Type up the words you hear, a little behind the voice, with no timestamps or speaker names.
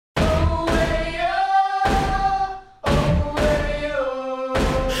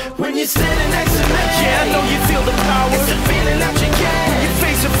you're standing next to me. Yeah, I know you feel the power. It's a feeling that you get. You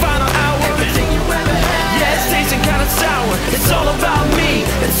face the final hour. Everything you ever had. Yeah, it's tasting kinda sour. It's all about me.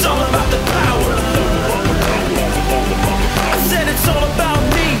 It's all about the power. I said it's all about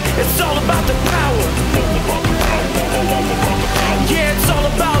me. It's all about the power. Yeah, it's all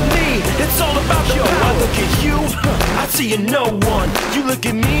about me. It's all about the power. I look at you, I see you no one. You look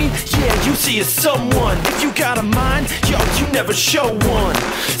at me, yeah, you see a someone. If you got a mind, yo, you never show one.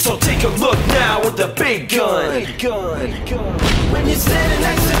 So take a look now with the big gun. When you're standing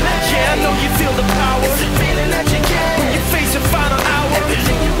next to me. Yeah, I know you feel the power. It's a feeling that you get. When you face the final hour.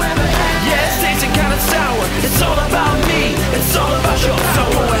 Everything you ever had. Yeah, it's tasting kinda sour. It's all about me. It's all about your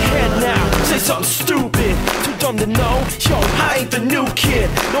power. So go ahead now, say something stupid. Too dumb to know, yo, I ain't the new kid.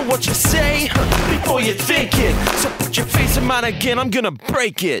 Know what you say before you think it. So put your face in mine again, I'm gonna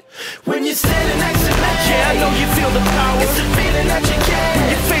break it. When you're standing next to me. Yeah, I know you feel the power. It's a feeling that you get. When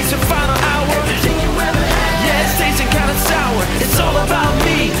you face the final hour. Everything you ever had. Yeah, it's tasting kinda sour. It's all about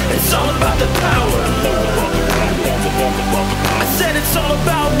me. It's all about the power. I said it's all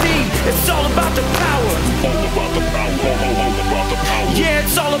about me. It's all about the power. Yeah,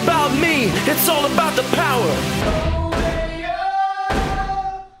 it's all about me. It's all about the power.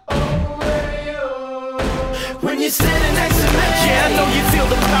 When you're standing next to me. Yeah, I know you feel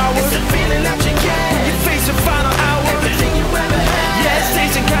the power. It's a feeling that you get. You face the final hour. Everything you ever had. Yeah, it's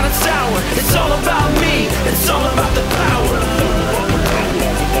tasting kinda sour. It's all about me. It's all about the power.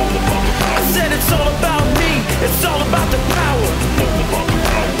 I said it's all about me. It's all about the power.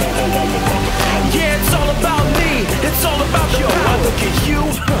 Yeah, it's all about me. It's all about the power. I look at you,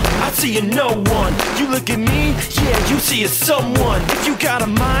 I see you no one. You look at me, yeah, you see a someone. If you got a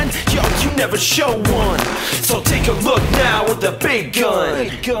mind, yo, you never show one. So take a look now with the big gun.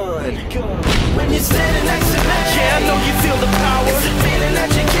 When you're standing next to me. Yeah, I know you feel the power. It's a feeling that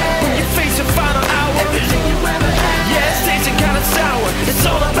you get. When you face the final hour. Everything you ever had. Yeah, it's tasting kinda sour. It's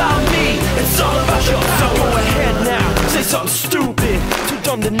all about me. It's all about your power. So go ahead now, say something stupid. Too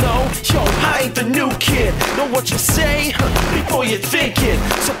dumb to know, yo, I ain't the new kid. Know what you say before you think it.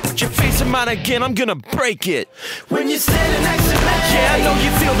 So put your face in mine again, I'm gonna break it. When you're standing next to me. Yeah, I know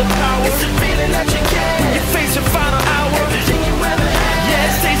you feel the power. It's a feeling that you get. When you face the final hour. Everything you ever had. Yeah,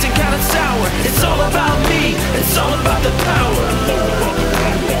 it's tasting kinda sour. It's all about me. It's all about the power.